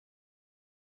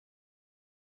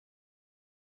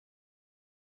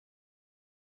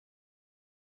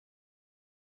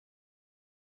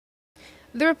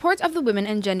The report of the Women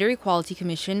and Gender Equality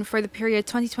Commission for the period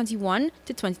 2021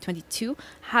 to 2022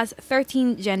 has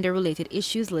 13 gender-related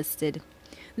issues listed.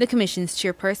 The Commission's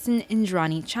chairperson,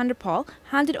 Indrani Chandrapal,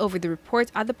 handed over the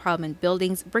report at the Parliament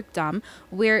Building's Brick Dam,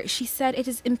 where she said it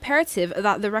is imperative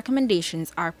that the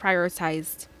recommendations are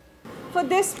prioritized. For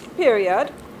this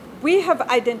period, we have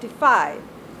identified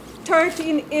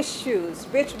 13 issues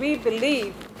which we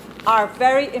believe are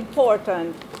very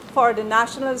important for the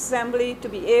National Assembly to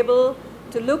be able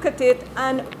to look at it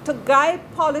and to guide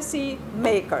policy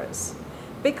makers.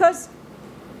 Because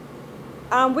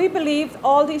we believe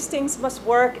all these things must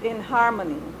work in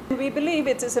harmony. We believe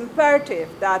it is imperative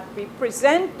that we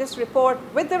present this report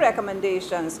with the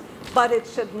recommendations, but it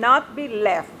should not be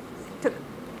left to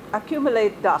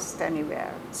accumulate dust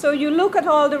anywhere. So you look at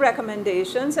all the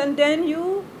recommendations and then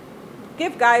you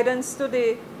give guidance to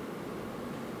the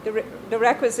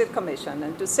requisite commission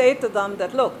and to say to them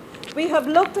that, look, we have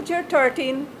looked at your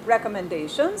 13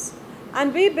 recommendations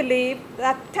and we believe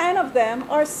that 10 of them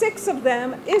or 6 of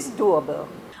them is doable.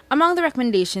 Among the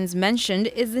recommendations mentioned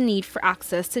is the need for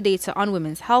access to data on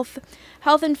women's health,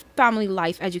 health and family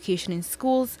life education in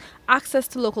schools, access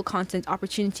to local content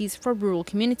opportunities for rural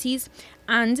communities,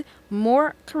 and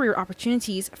more career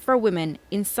opportunities for women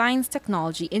in science,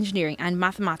 technology, engineering, and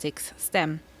mathematics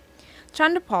 (STEM).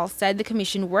 Chandrapal said the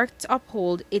Commission worked to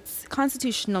uphold its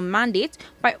constitutional mandate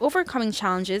by overcoming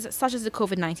challenges such as the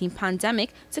COVID-19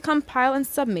 pandemic to compile and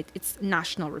submit its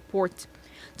national report.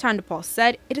 Chandrapal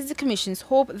said it is the Commission's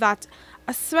hope that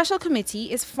a special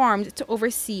committee is formed to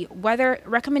oversee whether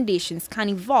recommendations can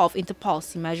evolve into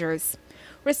policy measures.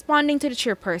 Responding to the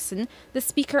chairperson, the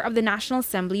Speaker of the National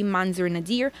Assembly, Manzoor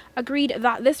Nadir, agreed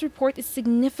that this report is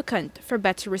significant for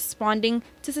better responding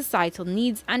to societal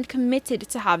needs and committed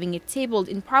to having it tabled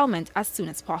in Parliament as soon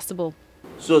as possible.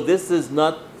 So this is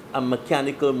not a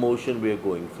mechanical motion we are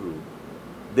going through.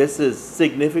 This is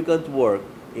significant work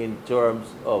in terms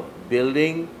of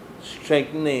building,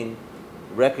 strengthening,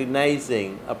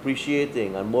 recognizing,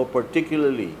 appreciating, and more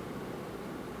particularly,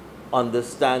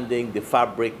 understanding the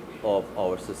fabric of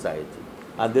our society.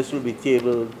 And this will be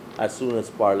tabled as soon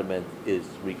as Parliament is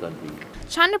reconvened.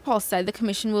 Chandrapal said the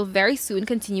Commission will very soon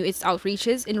continue its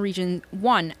outreaches in Region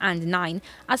 1 and 9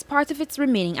 as part of its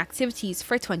remaining activities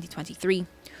for 2023.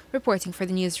 Reporting for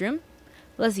the newsroom,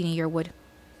 Lazina Yearwood.